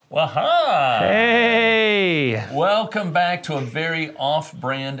Waha! Hey! Welcome back to a very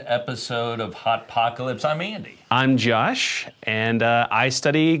off-brand episode of Hotpocalypse. I'm Andy. I'm Josh, and I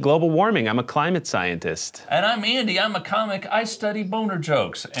study global warming. I'm a climate scientist. And I'm Andy. I'm a comic. I study boner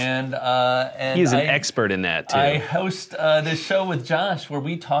jokes. And he's an expert in that, too. I host this show with Josh where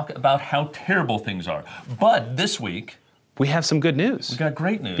we talk about how terrible things are. But this week... we have some good news. We got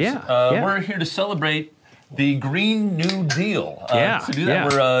great news. Yeah. We're here to celebrate the Green New Deal. To do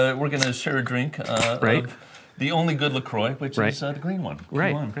that, we're going to share a drink of the only good LaCroix, which is the green one.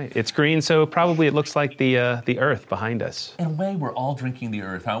 Right. It's green, so probably it looks like the earth behind us. In a way, we're all drinking the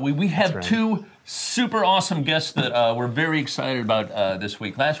earth, aren't we? We have two super awesome guests that we're very excited about this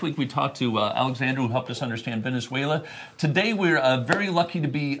week. Last week, we talked to Alexandra, who helped us understand Venezuela. Today, we're very lucky to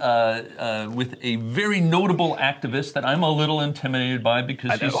be with a very notable activist that I'm a little intimidated by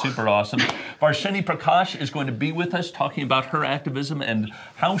because he's super awesome. Varshini Prakash is going to be with us talking about her activism and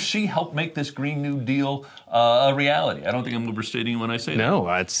how she helped make this Green New Deal a reality. I don't think I'm overstating when I say that. No,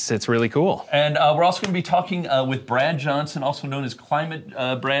 it's really cool. And we're also going to be talking with Brad Johnson, also known as Climate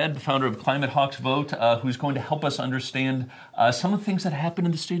Brad, the founder of Climate Hawks Vote, who's going to help us understand some of the things that happened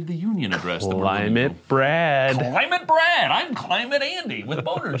in the State of the Union address. Climate Brad. Climate Brad. I'm Climate Andy with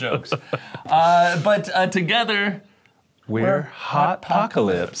boner jokes. But together, we're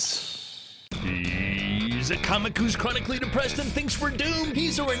Hotpocalypse. He's a comic who's chronically depressed and thinks we're doomed.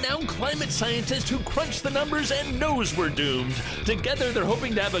 He's a renowned climate scientist who crunched the numbers and knows we're doomed. Together, they're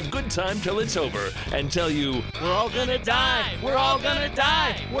hoping to have a good time till it's over and tell you, we're all gonna die, we're all gonna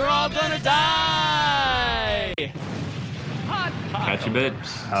die, we're all gonna die. Catchy bit.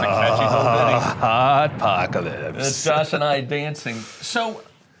 It's a catchy little Hotpocalypse. It's Josh and I dancing. So,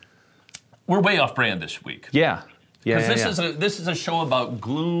 we're way off brand this week. Yeah. Because this is a show about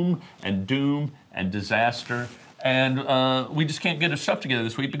gloom and doom and disaster, and we just can't get our stuff together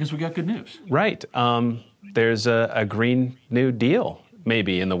this week because we got good news. Right. There's a Green New Deal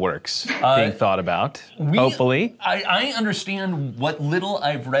maybe in the works being thought about, hopefully. I understand what little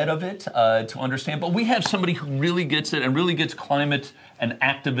I've read of it to understand, but we have somebody who really gets it and really gets climate and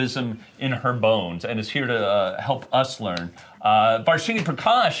activism in her bones and is here to help us learn. Varshini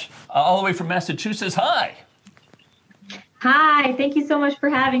Prakash, all the way from Massachusetts, hi. Hi, thank you so much for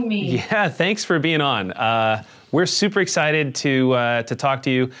having me. Yeah, thanks for being on. We're super excited to talk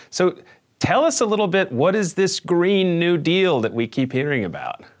to you. So tell us a little bit, what is this Green New Deal that we keep hearing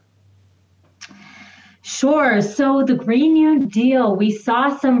about? Sure. So the Green New Deal, we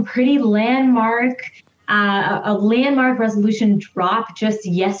saw some pretty landmark resolution drop just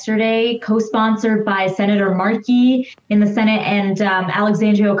yesterday, co-sponsored by Senator Markey in the Senate and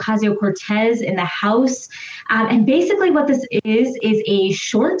Alexandria Ocasio-Cortez in the House. And basically what this is a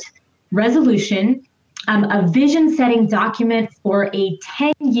short resolution, a vision-setting document for a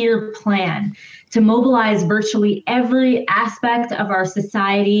 10-year plan to mobilize virtually every aspect of our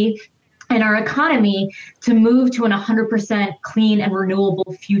society and our economy to move to an 100% clean and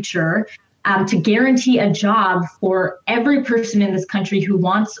renewable future. To guarantee a job for every person in this country who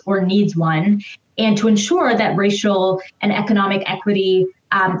wants or needs one, and to ensure that racial and economic equity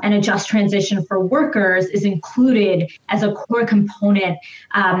and a just transition for workers is included as a core component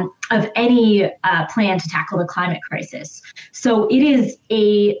of any plan to tackle the climate crisis. So it is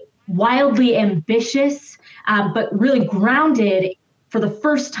a wildly ambitious, but really grounded for the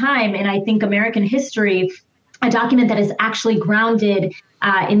first time in, I think, American history, a document that is actually grounded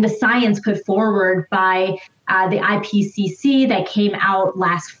in the science put forward by the IPCC that came out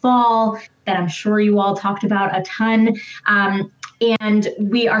last fall, that I'm sure you all talked about a ton. And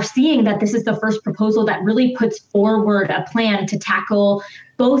we are seeing that this is the first proposal that really puts forward a plan to tackle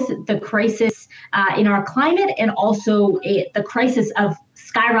both the crisis in our climate and also the crisis of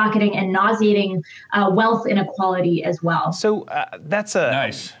skyrocketing and nauseating wealth inequality as well. So that's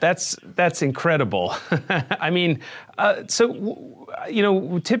incredible. I mean,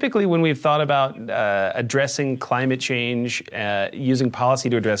 typically when we've thought about addressing climate change, using policy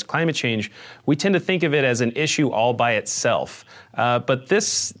to address climate change, we tend to think of it as an issue all by itself. But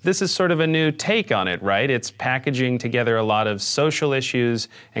this is sort of a new take on it, right? It's packaging together a lot of social issues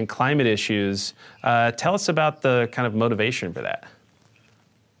and climate issues. Tell us about the kind of motivation for that.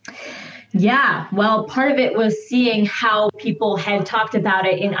 Yeah, well, part of it was seeing how people had talked about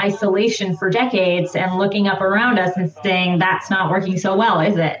it in isolation for decades and looking up around us and saying, that's not working so well,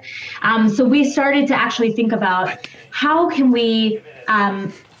 is it? So we started to actually think about how can we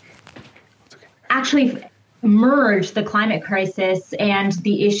actually merge the climate crisis and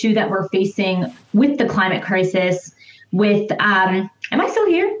the issue that we're facing with the climate crisis with, am I still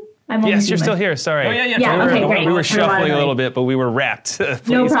here? Yes, you're still here. Sorry. Oh, yeah. Yeah, okay, great. We were shuffling a little bit, but we were wrapped.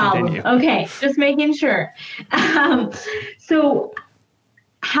 No problem. Continue. Okay, just making sure. So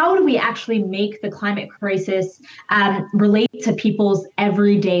how do we actually make the climate crisis relate to people's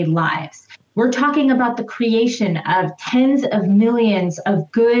everyday lives? We're talking about the creation of tens of millions of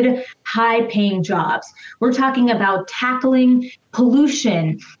good, high-paying jobs. We're talking about tackling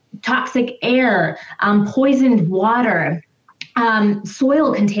pollution, toxic air, poisoned water,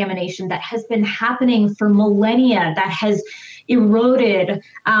 soil contamination that has been happening for millennia, that has eroded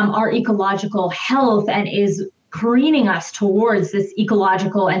our ecological health and is careening us towards this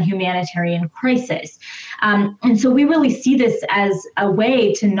ecological and humanitarian crisis. And so we really see this as a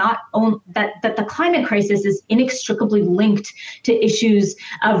way to not own that the climate crisis is inextricably linked to issues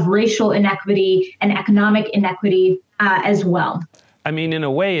of racial inequity and economic inequity as well. I mean, in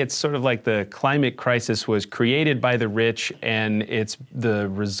a way, it's sort of like the climate crisis was created by the rich and the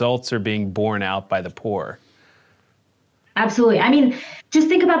results are being borne out by the poor. Absolutely. I mean, just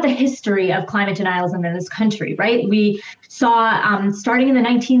think about the history of climate denialism in this country, right? We saw starting in the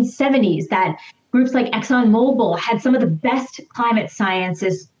 1970s that groups like ExxonMobil had some of the best climate science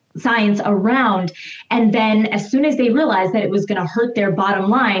around. And then as soon as they realized that it was going to hurt their bottom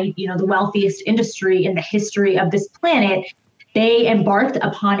line, the wealthiest industry in the history of this planet, they embarked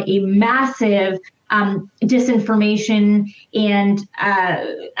upon a massive disinformation and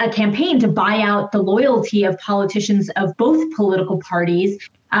a campaign to buy out the loyalty of politicians of both political parties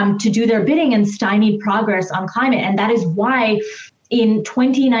to do their bidding and stymie progress on climate. And that is why in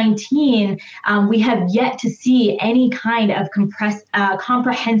 2019, we have yet to see any kind of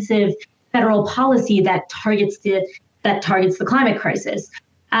comprehensive federal policy that targets the climate crisis.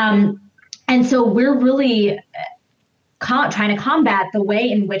 And so we're really trying to combat the way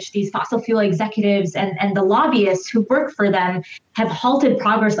in which these fossil fuel executives and the lobbyists who work for them have halted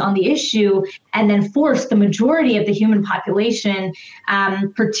progress on the issue and then forced the majority of the human population,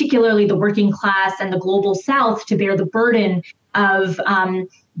 particularly the working class and the global South, to bear the burden of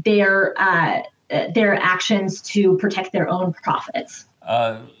their actions to protect their own profits.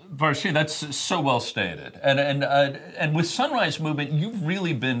 Varshini, that's so well stated. And with Sunrise Movement, you've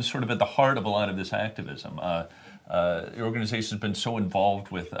really been sort of at the heart of a lot of this activism. Your organization has been so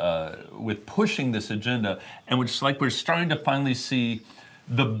involved with pushing this agenda, and it's like we're starting to finally see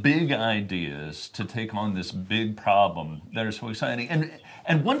the big ideas to take on this big problem that are so exciting.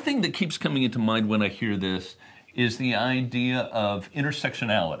 And one thing that keeps coming into mind when I hear this is the idea of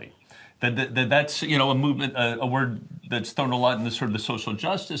intersectionality. That's a movement, a word that's thrown a lot in the sort of the social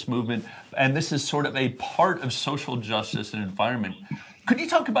justice movement, and this is sort of a part of social justice and environment. Could you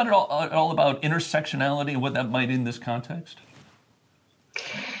talk about all about intersectionality and what that might in this context?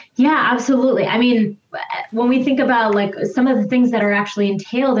 Yeah, absolutely. I mean, when we think about like some of the things that are actually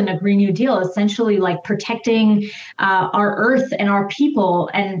entailed in a Green New Deal, essentially like protecting our earth and our people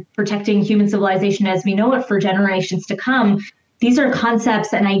and protecting human civilization as we know it for generations to come. These are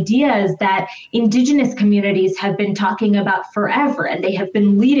concepts and ideas that indigenous communities have been talking about forever, and they have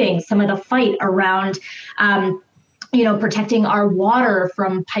been leading some of the fight around protecting our water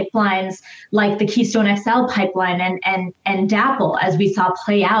from pipelines like the Keystone XL pipeline and DAPL, as we saw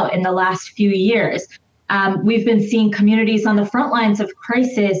play out in the last few years. We've been seeing communities on the front lines of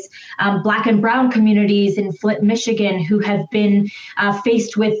crisis, Black and brown communities in Flint, Michigan, who have been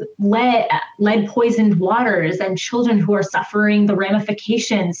faced with lead-poisoned waters, and children who are suffering the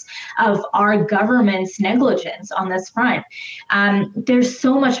ramifications of our government's negligence on this front. There's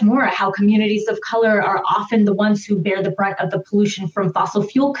so much more how communities of color are often the ones who bear the brunt of the pollution from fossil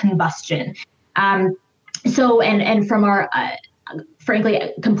fuel combustion. And from our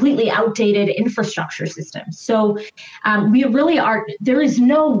frankly, completely outdated infrastructure systems. So we really are, there is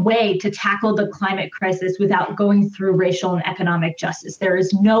no way to tackle the climate crisis without going through racial and economic justice. There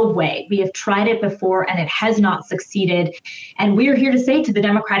is no way. We have tried it before and it has not succeeded. And we are here to say to the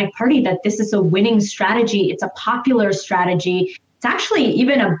Democratic Party that this is a winning strategy. It's a popular strategy. It's actually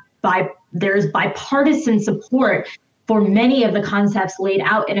even there's bipartisan support for many of the concepts laid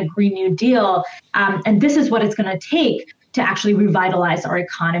out in a Green New Deal. And this is what it's going to take to actually revitalize our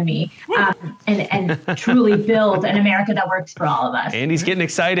economy and truly build an America that works for all of us. Andy's getting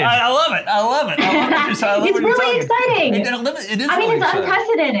excited. I love it. It's really exciting. It is. I mean, it's exciting.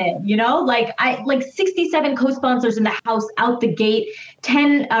 Unprecedented. Like 67 co-sponsors in the House out the gate,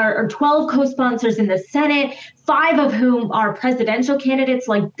 10 or 12 co-sponsors in the Senate, 5 of whom are presidential candidates.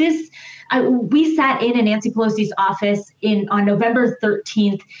 Like this. We sat in Nancy Pelosi's office on November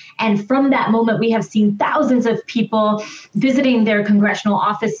 13th, and from that moment, we have seen thousands of people visiting their congressional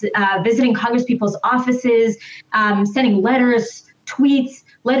office, visiting Congresspeople's offices, sending letters, tweets,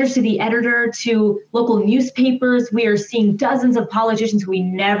 letters to the editor, to local newspapers. We are seeing dozens of politicians who we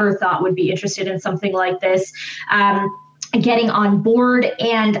never thought would be interested in something like this getting on board.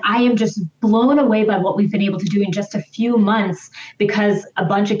 And I am just blown away by what we've been able to do in just a few months, because a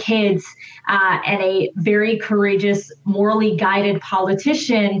bunch of kids and a very courageous, morally guided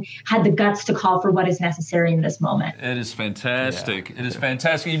politician had the guts to call for what is necessary in this moment. It is fantastic. Yeah. It is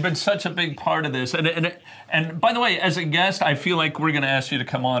fantastic. You've been such a big part of this. And by the way, as a guest, I feel like we're going to ask you to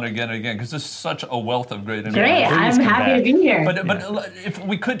come on again and again, because this is such a wealth of great information. Great. I'm happy to be here. But if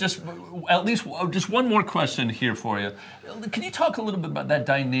we could just, at least just one more question here for you. Can you talk a little bit about that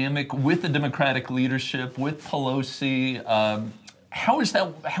dynamic with the Democratic leadership, with Pelosi? How is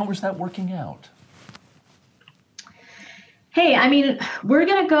that working out? Hey, I mean, we're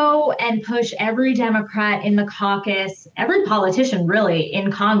going to go and push every Democrat in the caucus, every politician really in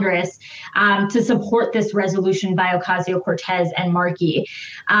Congress, to support this resolution by Ocasio-Cortez and Markey.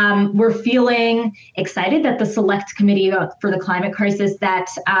 We're feeling excited that the Select Committee for the Climate Crisis that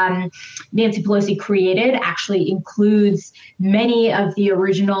Nancy Pelosi created actually includes many of the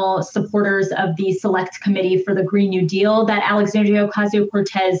original supporters of the Select Committee for the Green New Deal that Alexandria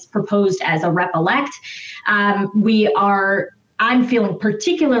Ocasio-Cortez proposed as a rep-elect. I'm feeling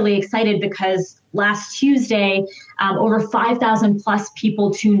particularly excited because last Tuesday, over 5,000 plus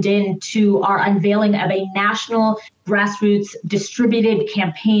people tuned in to our unveiling of a national grassroots distributed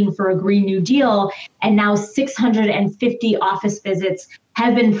campaign for a Green New Deal. And now 650 office visits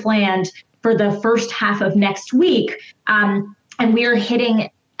have been planned for the first half of next week. And we are hitting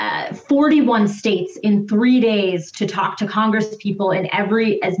 41 states in 3 days to talk to Congress people in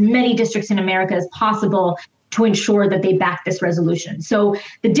as many districts in America as possible to ensure that they back this resolution. So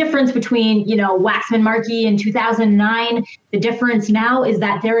the difference between, Waxman Markey in 2009, the difference now is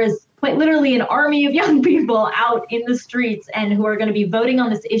that there is quite literally an army of young people out in the streets and who are going to be voting on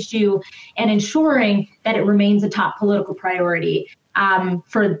this issue and ensuring that it remains a top political priority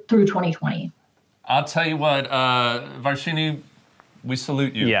through 2020. I'll tell you what, Varshini, we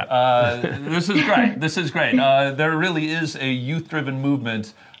salute you. Yeah. This is great. This is great. There really is a youth-driven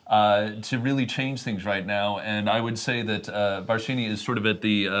movement to really change things right now, and I would say that Varshini is sort of at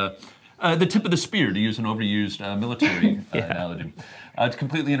the tip of the spear, to use an overused military analogy. It's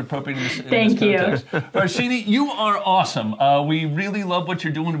completely inappropriate in this context. Varshini, you are awesome. We really love what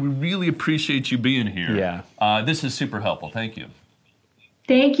you're doing. We really appreciate you being here. Yeah. This is super helpful. Thank you.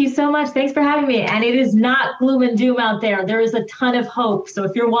 Thank you so much. Thanks for having me. And it is not gloom and doom out there. There is a ton of hope. So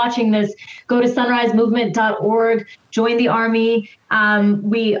if you're watching this, go to sunrisemovement.org, join the Army.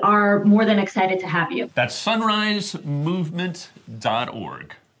 We are more than excited to have you. That's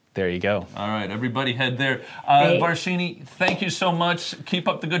sunrisemovement.org. There you go. All right, everybody head there. Varshini, thank you so much. Keep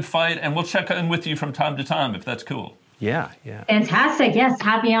up the good fight, and we'll check in with you from time to time if that's cool. Yeah. Fantastic. Yes,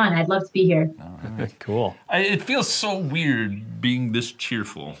 have me on. I'd love to be here. All right. Cool. It feels so weird being this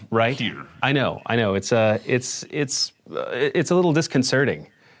cheerful here. I know. It's a little disconcerting.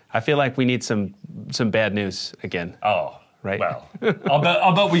 I feel like we need some bad news again. Oh. Right. Well,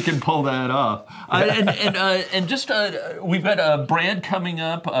 I'll bet we can pull that off. And we've got Brad coming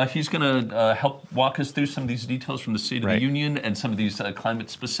up. He's going to help walk us through some of these details from the State of the Union and some of these climate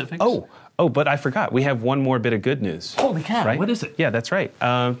specifics. Oh, but I forgot. We have one more bit of good news. Holy cow! Right? What is it? Yeah, that's right.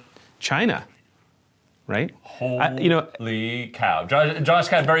 China. Right? Holy cow. Josh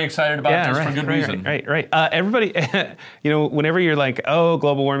got very excited about this for good reason. Right. Everybody, whenever you're like, oh,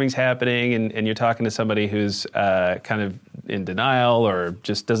 global warming's happening, and you're talking to somebody who's kind of in denial or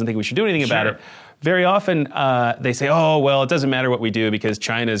just doesn't think we should do anything about it, very often they say, oh, well, it doesn't matter what we do because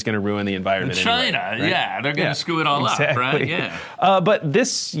China is going to ruin the environment China, anyway, right? Yeah, they're going to screw it all up, right? Yeah. But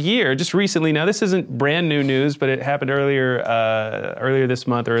this year, just recently, now this isn't brand new news, but it happened earlier this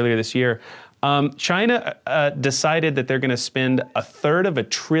month, earlier this year. China decided that they're going to spend $1/3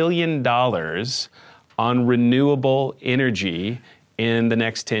 trillion on renewable energy in the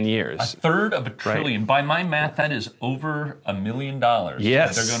next 10 years. $1/3 trillion. Right. By my math, that is over $1 million.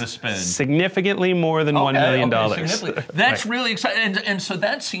 Yes. That they're going to spend. Significantly more than $1 million. That's really exciting. And so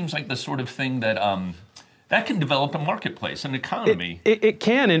that seems like the sort of thing that that can develop a marketplace, an economy. It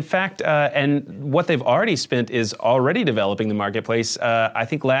can, in fact, and what they've already spent is already developing the marketplace. I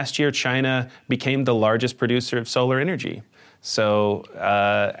think last year China became the largest producer of solar energy. So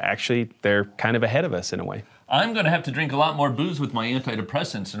actually, they're kind of ahead of us in a way. I'm going to have to drink a lot more booze with my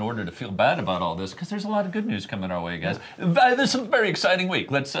antidepressants in order to feel bad about all this, because there's a lot of good news coming our way, guys. This is a very exciting week.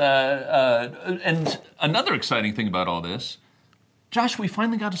 And another exciting thing about all this, Josh, we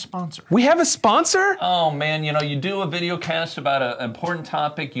finally got a sponsor. We have a sponsor? Oh, man, you do a video cast about an important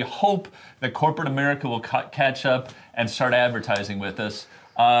topic. You hope that corporate America will catch up and start advertising with us.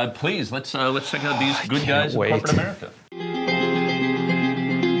 Please, let's check out these good guys in corporate America.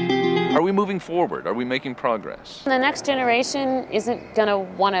 Are we moving forward? Are we making progress? The next generation isn't going to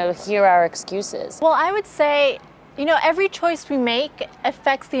want to hear our excuses. Well, I would say, every choice we make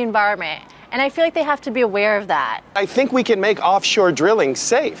affects the environment. And I feel like they have to be aware of that. I think we can make offshore drilling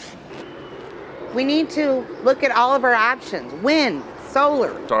safe. We need to look at all of our options. Wind,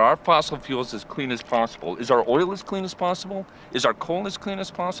 solar. Are our fossil fuels as clean as possible? Is our oil as clean as possible? Is our coal as clean as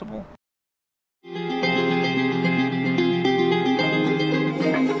possible?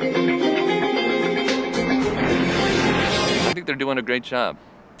 I think they're doing a great job.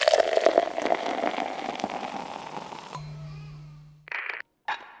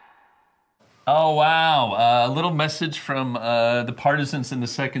 Oh, wow. A little message from the partisans in the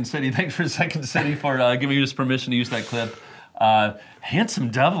Second City. Thanks for Second City for giving us permission to use that clip. Handsome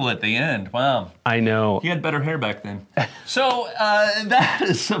devil at the end. Wow. I know. He had better hair back then. So that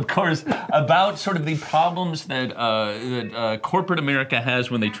is, of course, about sort of the problems that corporate America has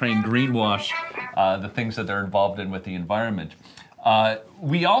when they try and greenwash the things that they're involved in with the environment.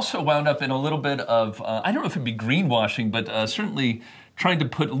 We also wound up in a little bit of, I don't know if it'd be greenwashing, but certainly trying to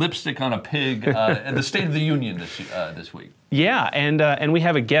put lipstick on a pig at the State of the Union this week. Yeah, and we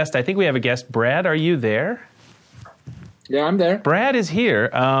have a guest. I think we have a guest. Brad, are you there? Yeah, I'm there. Brad is here.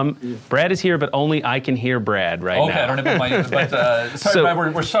 Brad is here, but only I can hear Brad now. Okay, I don't have my. But sorry,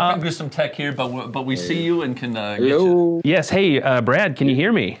 Brad, we're suffering through some tech here, but we see you and can. Hello. Get you. Yes. Hey, Brad, can you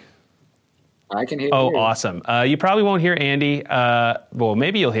hear me? I can hear you. Oh, awesome. You probably won't hear Andy. Well,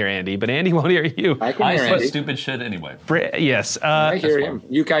 maybe you'll hear Andy, but Andy won't hear you. I can hear Andy. Stupid shit anyway. Yes. I hear him.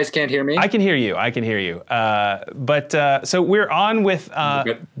 You guys can't hear me? I can hear you. So we're on with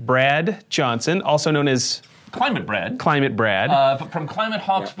Brad Johnson, also known as Climate Brad. Climate Brad. From Climate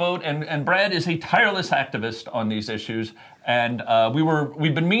Hawks Vote, and Brad is a tireless activist on these issues. And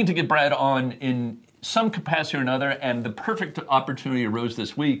we've been meaning to get Brad on in some capacity or another, and the perfect opportunity arose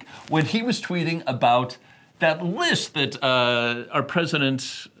this week when he was tweeting about that list that our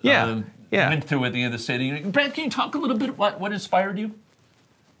president went through at the end of the State of the Union. Brad, can you talk a little bit what inspired you?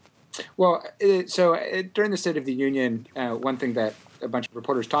 Well, during the State of the Union, one thing that a bunch of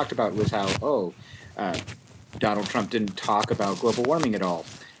reporters talked about was how, Donald Trump didn't talk about global warming at all.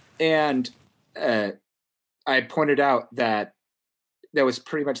 And I pointed out that was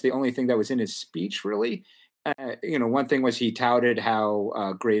pretty much the only thing that was in his speech, really. One thing was he touted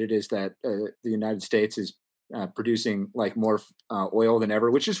how great it is that the United States is producing like more oil than ever,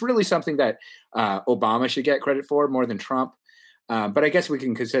 which is really something that Obama should get credit for more than Trump. But I guess we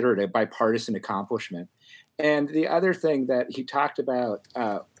can consider it a bipartisan accomplishment. And the other thing that he talked about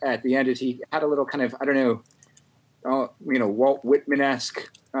at the end is he had a little kind of, Walt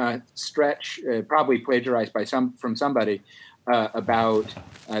Whitman-esque stretch, probably plagiarized from somebody, about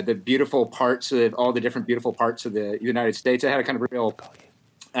the beautiful parts of all the different beautiful parts of the United States. It had a kind of real,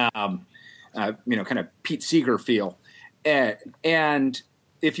 kind of Pete Seeger feel. And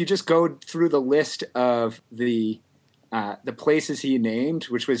if you just go through the list of the places he named,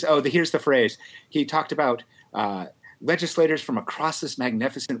 which was, here's the phrase. He talked about legislators from across this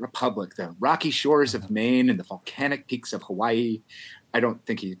magnificent republic, the rocky shores of Maine and the volcanic peaks of Hawaii. I don't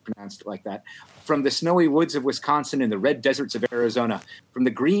think he pronounced it like that. From the snowy woods of Wisconsin and the red deserts of Arizona, from the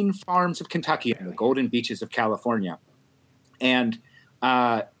green farms of Kentucky and the golden beaches of California. And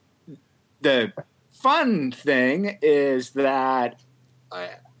the fun thing is that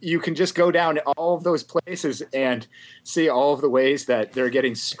you can just go down to all of those places and see all of the ways that they're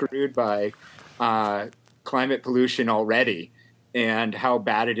getting screwed by climate pollution already, and how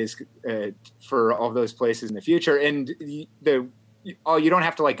bad it is for all those places in the future. And you don't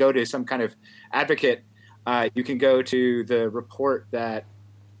have to go to some kind of advocate. You can go to the report that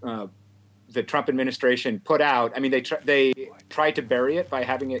the Trump administration put out. I mean, they tried to bury it by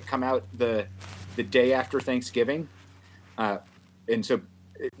having it come out the day after Thanksgiving, and so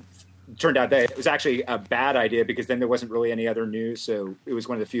it turned out that it was actually a bad idea because then there wasn't really any other news. So it was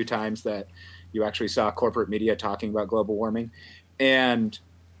one of the few times that you actually saw corporate media talking about global warming. And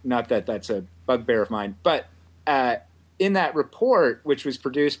not that that's a bugbear of mine, but in that report, which was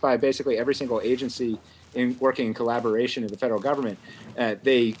produced by basically every single agency working in collaboration with the federal government,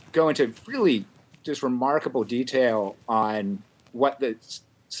 they go into really just remarkable detail on what the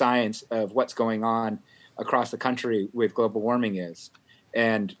science of what's going on across the country with global warming is.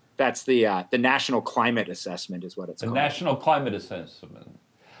 And that's the National Climate Assessment is what it's called. The National Climate Assessment.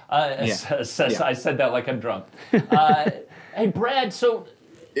 I said that like I'm drunk. Hey, Brad, so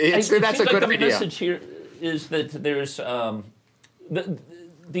that's a good idea. The message here is that there's the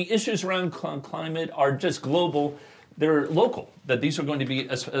issues around climate are just global. they're local, that these are going to be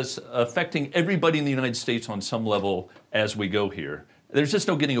as affecting everybody in the United States on some level as we go here. There's just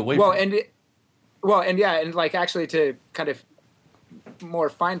no getting away from it. And like actually to kind of more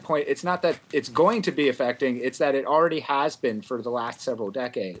fine point, it's not that it's going to be affecting, it's that it already has been for the last several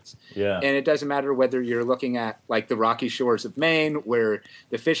decades. Yeah. And it doesn't matter whether you're looking at like the rocky shores of Maine where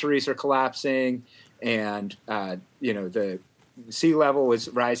the fisheries are collapsing and the sea level is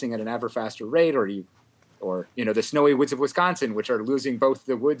rising at an ever faster rate, or the snowy woods of Wisconsin, which are losing both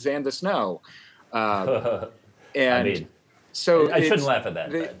the woods and the snow. I shouldn't laugh at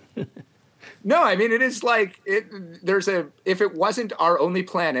that. No, I mean, it is like if it wasn't our only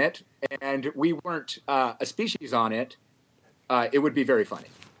planet and we weren't a species on it, it would be very funny.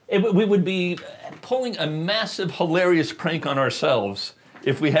 We would be pulling a massive, hilarious prank on ourselves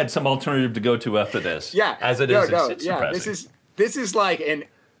if we had some alternative to go to after this. Yeah. As it is, it's depressing. This is like an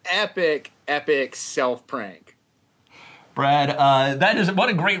epic self-prank. Brad, what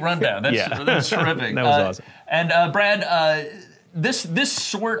a great rundown. That's terrific. That was awesome. And Brad, this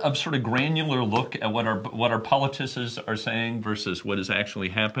sort of granular look at what our politicians are saying versus what is actually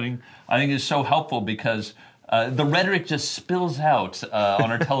happening, I think is so helpful because the rhetoric just spills out on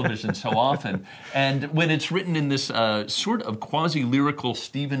our television so often. And when it's written in this sort of quasi-lyrical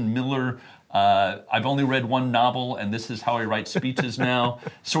Stephen Miller, I've only read one novel and this is how I write speeches now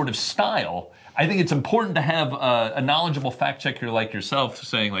sort of style, I think it's important to have a knowledgeable fact checker like yourself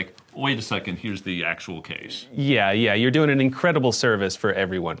saying like, wait a second, here's the actual case. Yeah, you're doing an incredible service for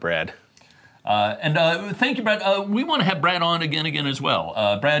everyone, Brad. And thank you, Brad. We want to have Brad on again as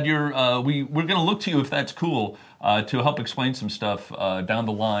well. Brad, we're going to look to you, if that's cool, to help explain some stuff down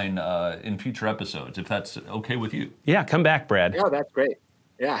the line in future episodes, if that's okay with you. Yeah, come back, Brad. Yeah, that's great.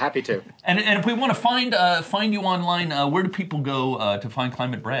 Yeah, happy to. And if we want to find you online, where do people go to find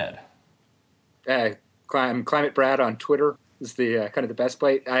Climate Brad? Climate Brad on Twitter is the kind of the best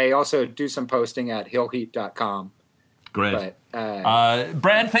place. I also do some posting at hillheat.com. Great. But,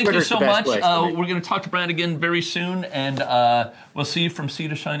 Brad, thank you so much. We're going to talk to Brad again very soon, and we'll see you from sea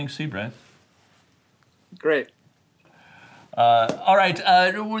to shining sea, Brad. Great. All right.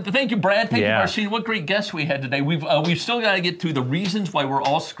 Thank you, Brad. Thank you, Marcin. What great guests we had today. We've still got to get through the reasons why we're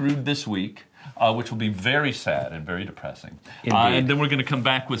all screwed this week. Which will be very sad and very depressing. And then we're going to come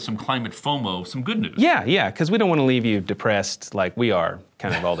back with some climate FOMO, some good news. Yeah, because we don't want to leave you depressed like we are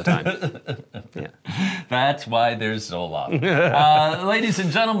kind of all the time. Yeah. That's why there's Zoloft. Ladies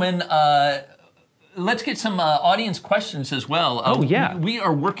and gentlemen, let's get some audience questions as well. We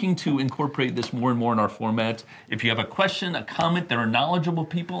are working to incorporate this more and more in our format. If you have a question, a comment, there are knowledgeable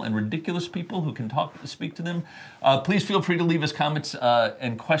people and ridiculous people who can speak to them. Please feel free to leave us comments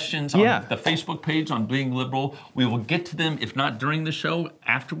and questions on the Facebook page on Being Liberal. We will get to them, if not during the show,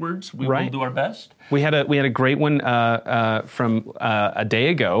 afterwards. We will do our best. We had a great one from a day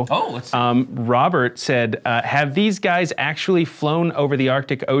ago. Oh, let's see. Robert said, have these guys actually flown over the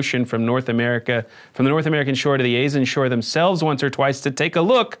Arctic Ocean from the North American shore to the Asian shore themselves once or twice to take a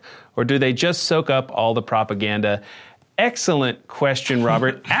look, or do they just soak up all the propaganda? Excellent question,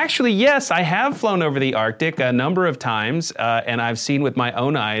 Robert. Actually, yes, I have flown over the Arctic a number of times, and I've seen with my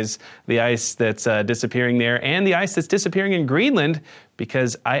own eyes the ice that's disappearing there and the ice that's disappearing in Greenland,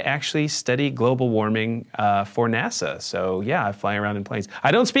 because I actually study global warming for NASA. So, yeah, I fly around in planes. I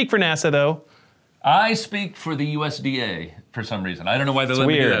don't speak for NASA, though. I speak for the USDA for some reason. I don't know why they let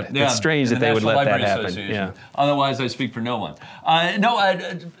me do that. It's weird. It's strange that they would let that happen. Yeah. Otherwise, I speak for no one.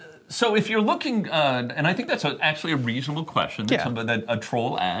 So if you're looking, and I think that's actually a reasonable question that a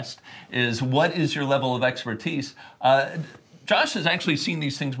troll asked, is what is your level of expertise? Josh has actually seen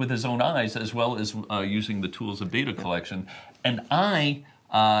these things with his own eyes as well as using the tools of data collection. And I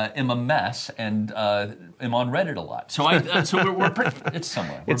am a mess and am on Reddit a lot. So we're pretty, it's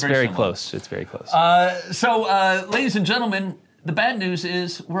somewhere. It's very close. It's very close. So ladies and gentlemen, the bad news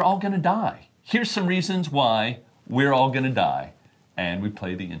is we're all going to die. Here's some reasons why we're all going to die. And we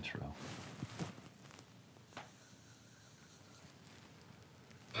play the intro.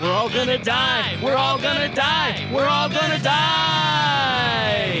 We're all gonna die. We're all gonna die. We're all gonna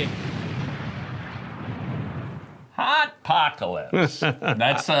die. Hot-pocalypse.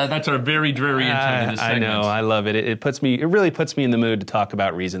 That's our very dreary intro to this segment. I know, I love it. It really puts me in the mood to talk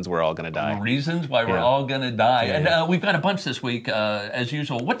about reasons we're all going to die. Reasons why we're all going to die. And we've got a bunch this week, as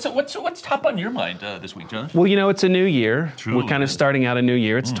usual. What's top on your mind this week, Josh? Well, it's a new year. Truly, we're kind of starting out a new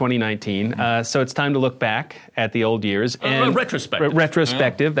year. It's 2019. So it's time to look back at the old years. And retrospective.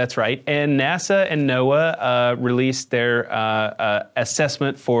 Retrospective, that's right. And NASA and NOAA released their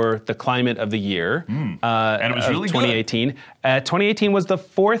assessment for the climate of the year. And it was really 2018. 2018 was the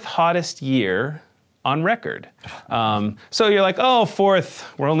fourth hottest year on record. So you're like, oh, fourth.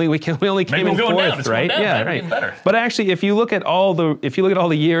 We only came in fourth, right? Yeah, right. Better. But actually, if you look at all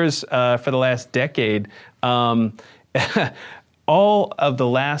the years for the last decade, all of the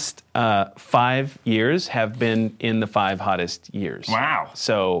last 5 years have been in the 5 hottest years. Wow.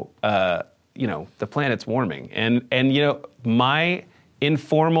 So the planet's warming, and my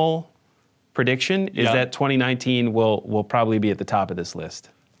informal prediction is that 2019 will probably be at the top of this list.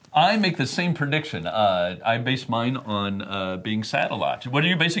 I make the same prediction. I base mine on being sad a lot. What are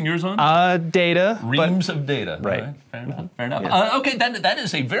you basing yours on? Data. Reams of data. Right. Fair enough. Fair enough. Yeah. Okay, that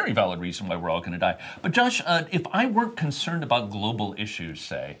is a very valid reason why we're all going to die. But Josh, if I weren't concerned about global issues,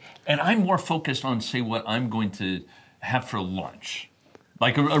 say, and I'm more focused on, say, what I'm going to have for lunch,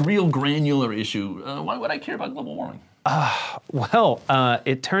 like a real granular issue, why would I care about global warming?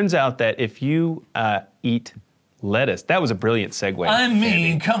 It turns out that if you eat lettuce. That was a brilliant segue. I mean,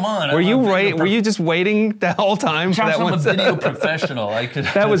 Andy. Come on. Were you just waiting the whole time for that one? I'm a video professional.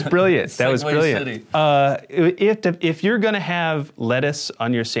 That was brilliant. That was brilliant. City. If you're going to have lettuce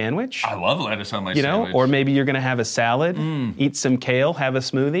on your sandwich, I love lettuce on my sandwich. Or maybe you're going to have a salad, eat some kale, have a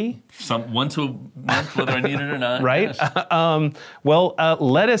smoothie. Once a month, whether I need it or not. Right. Yes.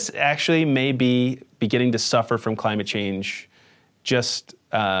 Lettuce actually may be beginning to suffer from climate change, just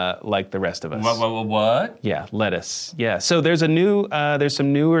like the rest of us. What? Yeah, lettuce. Yeah. So there's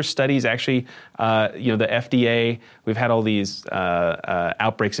some newer studies actually. The FDA. We've had all these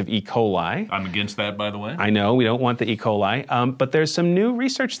outbreaks of E. coli. I'm against that, by the way. I know we don't want the E. coli, but there's some new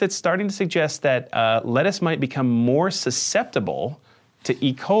research that's starting to suggest that lettuce might become more susceptible to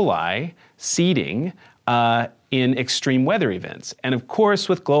E. coli seeding in extreme weather events. And of course,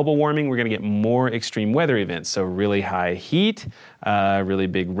 with global warming, we're going to get more extreme weather events. So really high heat, really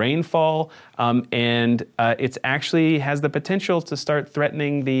big rainfall, and it's actually has the potential to start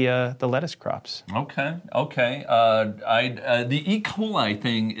threatening the lettuce crops. Okay. The E. coli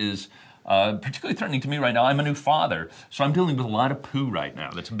thing is particularly threatening to me right now. I'm a new father, so I'm dealing with a lot of poo right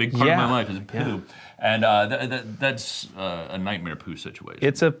now. That's a big part of my life is poo. Yeah. And that's a nightmare poo situation.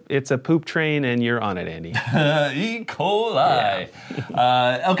 It's a poop train, and you're on it, Andy. E. coli.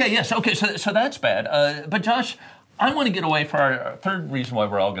 Yeah. Okay. So that's bad. But Josh, I want to get away for our third reason why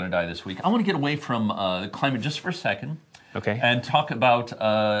we're all going to die this week. I want to get away from the climate just for a second. Okay. And talk about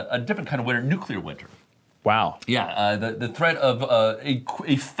a different kind of winter, nuclear winter. Wow. Yeah, the threat of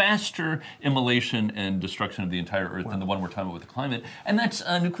a faster immolation and destruction of the entire Earth than the one we're talking about with the climate, and that's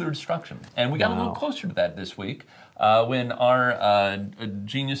nuclear destruction. And we got a little closer to that this week when our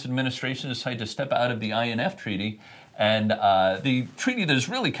genius administration decided to step out of the INF Treaty, and the treaty that has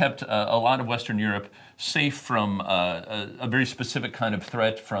really kept a lot of Western Europe safe from a very specific kind of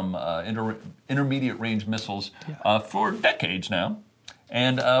threat from intermediate range missiles for decades now.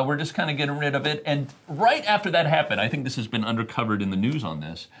 And we're just kind of getting rid of it. And right after that happened, I think this has been undercovered in the news on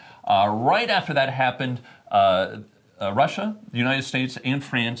this. Right after that happened, Russia, the United States, and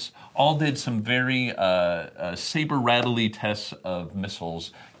France all did some very saber-rattly tests of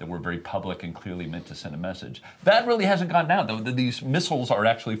missiles that were very public and clearly meant to send a message. That really hasn't gotten out, though. These missiles are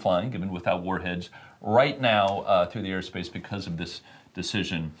actually flying, given without warheads, right now through the airspace because of this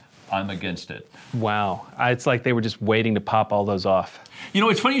decision. I'm against it. Wow. It's like they were just waiting to pop all those off. You know,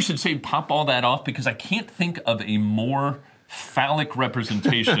 it's funny you should say pop all that off because I can't think of a more phallic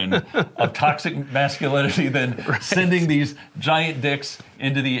representation of toxic masculinity than sending these giant dicks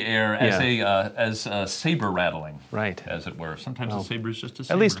into the air as a saber rattling, right? As it were. Sometimes a saber is just a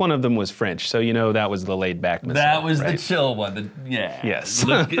saber. At least one of them was French, so that was the laid back missile. That was the chill one. Yes.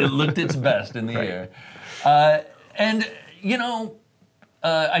 It looked its best in the air.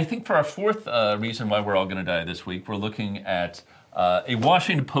 I think for our fourth reason why we're all going to die this week, we're looking at a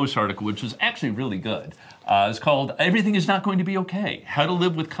Washington Post article, which is actually really good. It's called "Everything Is Not Going to Be Okay: How to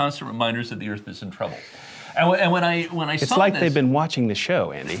Live with Constant Reminders that the Earth is in Trouble." And when I saw it's like they've been watching the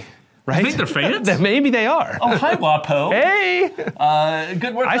show, Andy. Right? You think they're fans? Maybe they are. Oh, hi, WAPO. Hey.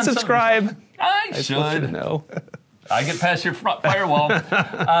 Good work. I subscribe. I should want you to know. I get past your firewall.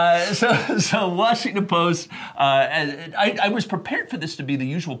 So Washington Post, I was prepared for this to be the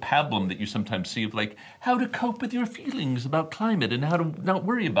usual pablum that you sometimes see of like how to cope with your feelings about climate and how to not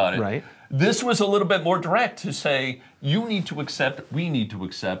worry about it. Right. This was a little bit more direct to say we need to accept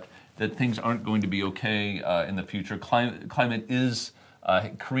that things aren't going to be okay in the future. Climate is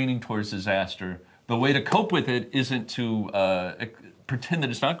careening towards disaster. The way to cope with it isn't to pretend that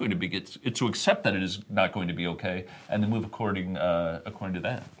it's not going to be. It's to accept that it is not going to be okay, and then move according to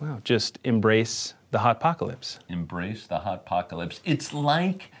that. Wow! Just embrace the hot apocalypse. Embrace the hot apocalypse. It's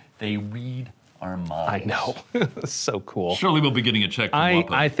like they read our minds. I know. So cool. Surely we'll be getting a check from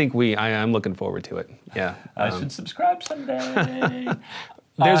WAPA. I think I'm looking forward to it. Yeah. I should subscribe someday.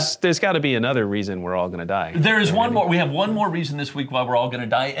 There's got to be another reason we're all going to die. There is one more. We have one more reason this week why we're all going to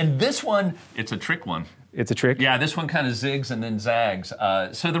die, and this one, it's a trick one. It's a trick? Yeah, this one kind of zigs and then zags.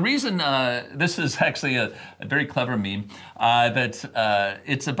 So the reason, this is actually a very clever meme, that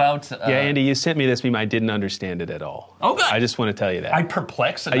it's about... yeah, Andy, you sent me this meme. I didn't understand it at all. Oh, good. I just want to tell you that. I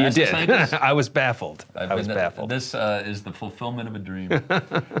perplexed and you asked did. the scientists. I was baffled. I was baffled. This is the fulfillment of a dream.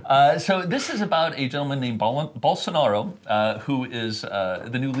 So this is about a gentleman named Bolsonaro, who is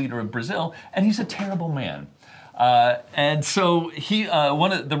the new leader of Brazil, and he's a terrible man. And so he,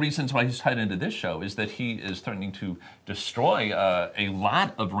 one of the reasons why he's tied into this show is that he is threatening to destroy a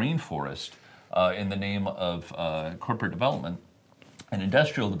lot of rainforest in the name of corporate development and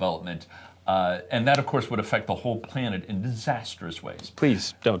industrial development. And that, of course, would affect the whole planet in disastrous ways.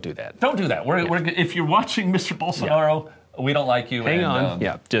 Please don't do that. Don't do that. If you're watching Mr. Bolsonaro, we don't like you. Hang on.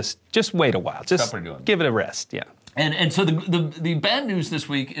 Yeah, just wait a while. Just give it a rest. Yeah. And so the bad news this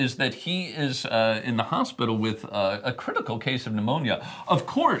week is that he is in the hospital with a critical case of pneumonia. Of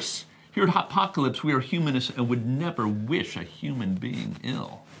course, here at Apocalypse, we are humanists and would never wish a human being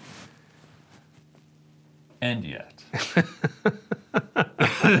ill. And yet.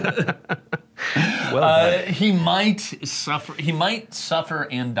 He might suffer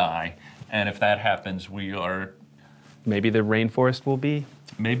and die. And if that happens, maybe the rainforest will be...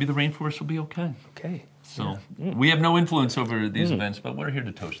 Maybe the rainforest will be okay. Okay. So we have no influence over these events, but we're here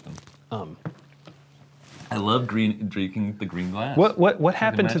to toast them. I love drinking the green glass. What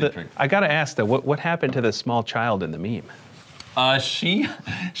happened to the? Drink. I gotta ask though, what happened to the small child in the meme? She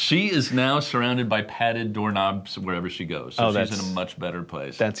is now surrounded by padded doorknobs wherever she goes. So she's in a much better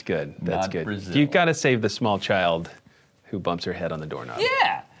place. That's good. That's Not good. Brazil. You've got to save the small child who bumps her head on the doorknob.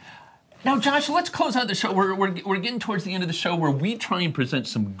 Yeah. Now, Josh, let's close out the show. We're getting towards the end of the show where we try and present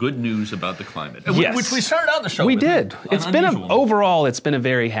some good news about the climate, yes. which we started out the show with. We did. Overall, it's been a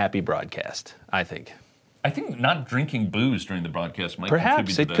very happy broadcast, I think. I think not drinking booze during the broadcast might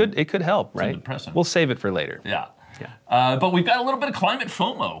perhaps contribute it could help, right? Depressant. We'll save it for later. Yeah. But we've got a little bit of climate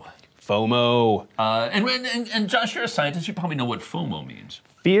FOMO. And Josh, you're a scientist. You probably know what FOMO means.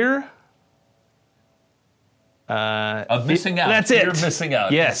 Fear of missing out. That's it. Fear of missing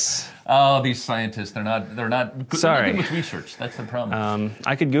out. Yes. Oh, these scientists, they're not good, Sorry. with research. That's the problem.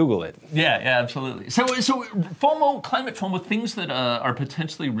 I could Google it. Yeah, absolutely. So FOMO, climate FOMO, things that are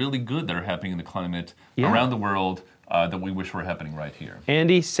potentially really good that are happening in the climate around the world that we wish were happening right here.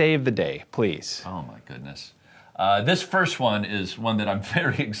 Andy, save the day, please. Oh, my goodness. This first one is one that I'm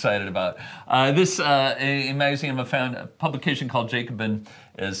very excited about. A magazine I found, a publication called Jacobin,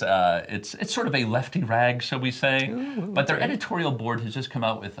 is it's sort of a lefty rag, shall we say? But their editorial board has just come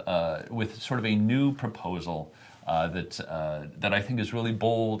out with sort of a new proposal that I think is really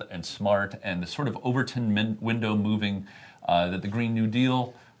bold and smart, and the sort of Overton window moving that the Green New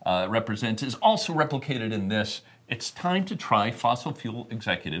Deal represents is also replicated in this. It's time to try fossil fuel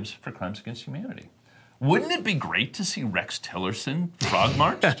executives for crimes against humanity. Wouldn't it be great to see Rex Tillerson frog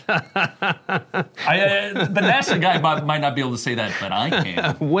marched? The NASA guy might not be able to say that, but I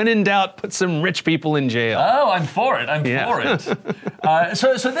can. When in doubt, put some rich people in jail. Oh, I'm for it. For it.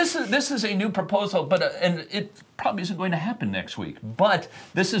 So this is a new proposal, but and it probably isn't going to happen next week. But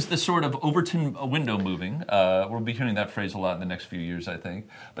this is the sort of Overton window moving. We'll be hearing that phrase a lot in the next few years, I think.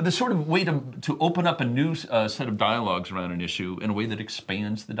 But the sort of way to open up a new set of dialogues around an issue in a way that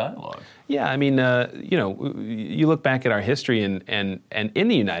expands the dialogue. Yeah, I mean, you look back at our history, and in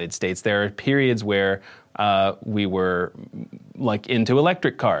the United States, there are periods where we were like into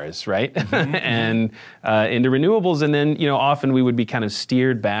electric cars, right? And into renewables, and then often we would be kind of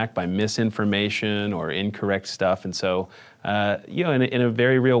steered back by misinformation or incorrect stuff, and so in a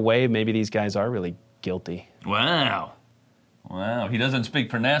very real way, maybe these guys are really guilty. Wow. He doesn't speak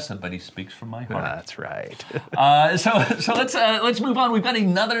for NASA, but he speaks from my heart. That's right. So let's move on. We've got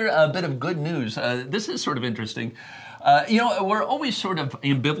another bit of good news. This is sort of interesting. We're always sort of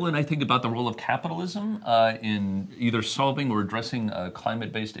ambivalent, I think, about the role of capitalism in either solving or addressing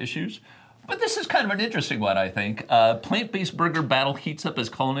climate-based issues. But this is kind of an interesting one, I think. Plant-based burger battle heats up as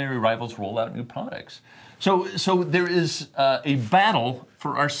culinary rivals roll out new products. So there is a battle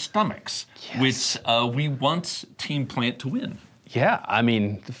for our stomachs, which we want Team Plant to win. Yeah, I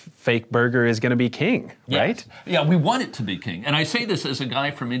mean, fake burger is going to be king, right? Yeah, we want it to be king. And I say this as a guy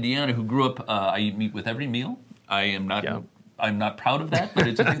from Indiana who grew up, I eat meat with every meal. I I'm not proud of that, but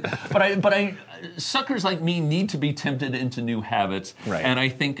it's a thing. But suckers like me need to be tempted into new habits. Right. And I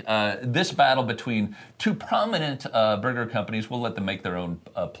think this battle between two prominent burger companies, we'll let them make their own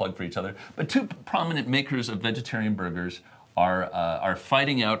plug for each other, but two prominent makers of vegetarian burgers are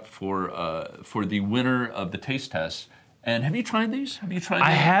fighting out for the winner of the taste test. And have you tried these? Have you tried them?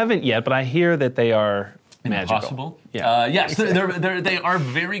 I haven't yet, but I hear that they are magical. Impossible? Yeah. Yes, they are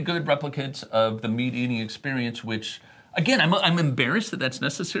very good replicants of the meat eating experience, which, again, I'm embarrassed that that's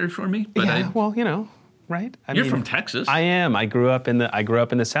necessary for me. But yeah, well, you know, right? You're from Texas. I am. I grew up in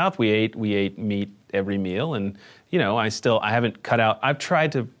the South. We ate meat every meal, and you know, I haven't cut out. I've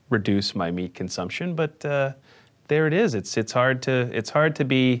tried to reduce my meat consumption, but there it is. It's hard to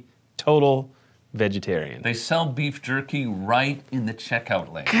be total vegetarian. They sell beef jerky right in the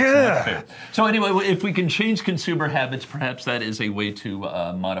checkout lane. It's not fair. So anyway, if we can change consumer habits, perhaps that is a way to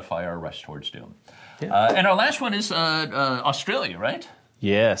modify our rush towards doom. Yeah. And our last one is Australia, right?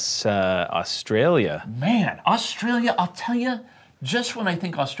 Yes, Australia. Man, Australia, I'll tell you, just when I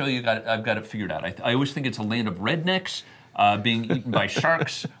think Australia I've got it figured out. I always think it's a land of rednecks being eaten by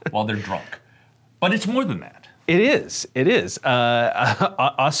sharks while they're drunk. But it's more than that. It is.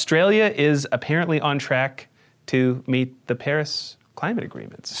 Australia is apparently on track to meet the Paris climate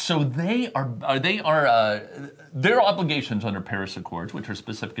agreements. So their obligations under Paris Accords, which are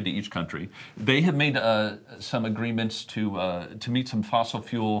specific to each country, they have made some agreements to meet some fossil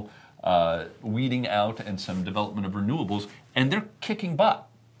fuel weeding out and some development of renewables, and they're kicking butt.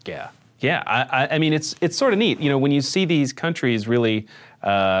 Yeah. I mean, it's sort of neat. You know, when you see these countries really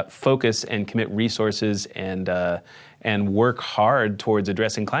focus and commit resources and work hard towards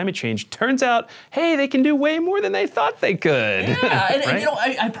addressing climate change, turns out, hey, they can do way more than they thought they could. Yeah, and, right? and you know,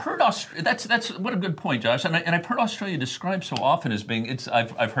 I've heard that's what a good point, Josh. And I've heard Australia described so often as being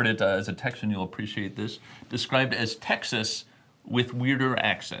I've heard it as a Texan. You'll appreciate this, described as Texas with weirder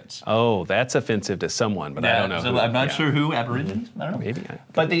accents. Oh, that's offensive to someone, but I don't know. So I'm not sure who. Aborigines? I don't know. Maybe.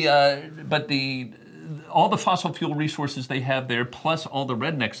 But all the fossil fuel resources they have there, plus all the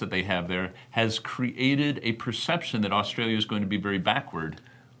rednecks that they have there, has created a perception that Australia is going to be very backward.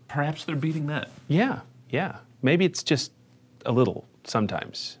 Perhaps they're beating that. Yeah. Maybe it's just a little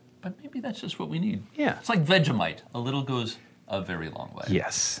sometimes. But maybe that's just what we need. Yeah. It's like Vegemite. A little goes a very long way.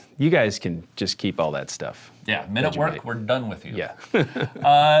 Yes. You guys can just keep all that stuff. Yeah, minute work, we're done with you. Yeah.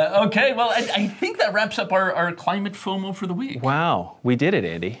 Okay, well, I think that wraps up our climate FOMO for the week. Wow, we did it,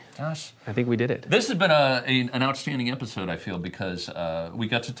 Andy. Gosh. I think we did it. This has been an outstanding episode, I feel, because we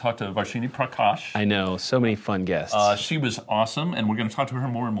got to talk to Varshini Prakash. I know, so many fun guests. She was awesome, and we're going to talk to her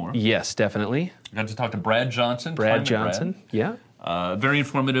more and more. Yes, definitely. We got to talk to Brad Johnson. Brad, yeah. Very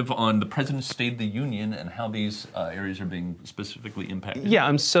informative on the President's State of the Union and how these areas are being specifically impacted. Yeah,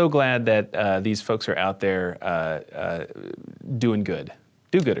 I'm so glad that these folks are out there doing good.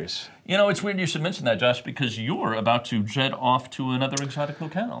 Do-gooders. You know, it's weird you should mention that, Josh, because you're about to jet off to another exotic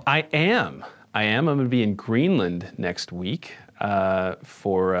locale. I am. I'm going to be in Greenland next week to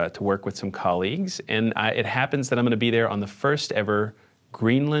work with some colleagues, and it happens that I'm going to be there on the first ever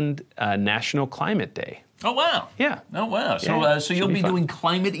Greenland National Climate Day. Oh, wow. Yeah. Oh, wow. So you'll be doing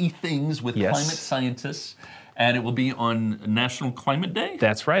climate-y things with climate scientists, and it will be on National Climate Day?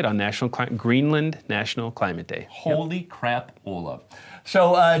 That's right, on Greenland National Climate Day. Holy crap, Ola.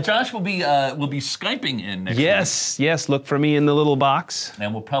 So Josh will be Skyping in next week. Yes, look for me in the little box.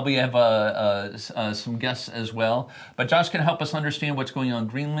 And we'll probably have some guests as well. But Josh can help us understand what's going on in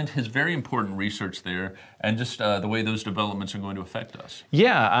Greenland, his very important research there, and just the way those developments are going to affect us.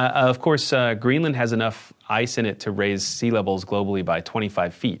 Yeah, of course, Greenland has enough ice in it to raise sea levels globally by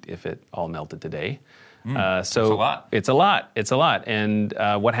 25 feet if it all melted today. It's a lot. It's a lot. And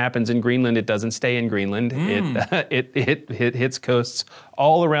what happens in Greenland, it doesn't stay in Greenland. It hits coasts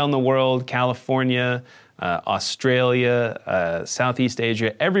all around the world, California, Australia, Southeast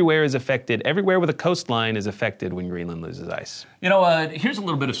Asia. Everywhere is affected. Everywhere with a coastline is affected when Greenland loses ice. You know, here's a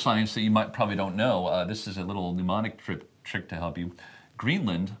little bit of science that you probably don't know. This is a little mnemonic trick to help you.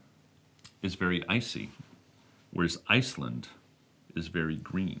 Greenland is very icy, whereas Iceland is very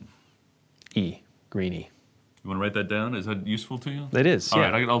green. Greeny. You want to write that down? Is that useful to you? It is, All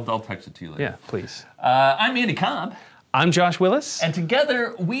right, I'll text it to you later. Yeah, please. I'm Andy Cobb. I'm Josh Willis. And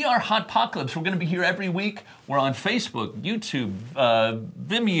together, we are Hot Pocalypse. We're going to be here every week. We're on Facebook, YouTube,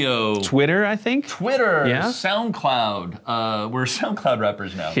 Vimeo, Twitter, I think. Twitter, Yeah. SoundCloud. We're SoundCloud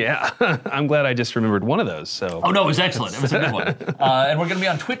rappers now. Yeah, I'm glad I just remembered one of those. So. Oh no, it was excellent. It was a good one. And we're going to be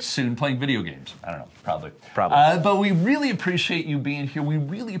on Twitch soon, playing video games. I don't know, probably. But we really appreciate you being here. We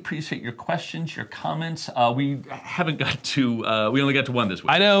really appreciate your questions, your comments. We haven't got to. We only got to one this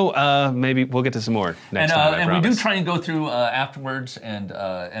week. I know. Maybe we'll get to some more next time. And we do try and go through afterwards and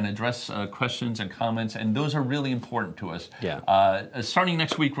address questions and comments, and those are really important to us. Yeah. Starting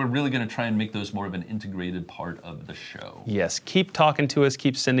next week, we're really going to try and make those more of an integrated part of the show. Yes. Keep talking to us.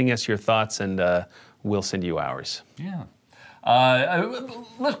 Keep sending us your thoughts, and we'll send you ours. Yeah.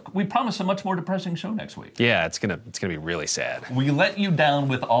 Look, we promise a much more depressing show next week. Yeah, it's gonna be really sad. We let you down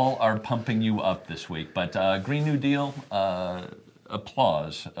with all our pumping you up this week, but Green New Deal.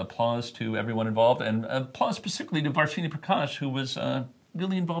 Applause to everyone involved, and applause specifically to Varshini Prakash, who was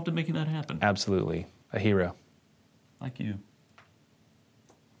really involved in making that happen. Absolutely. A hero. Like you.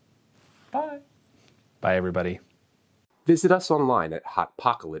 Bye. Bye, everybody. Visit us online at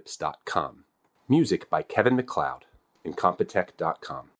hotpocalypse.com. Music by Kevin MacLeod. Incompetech.com.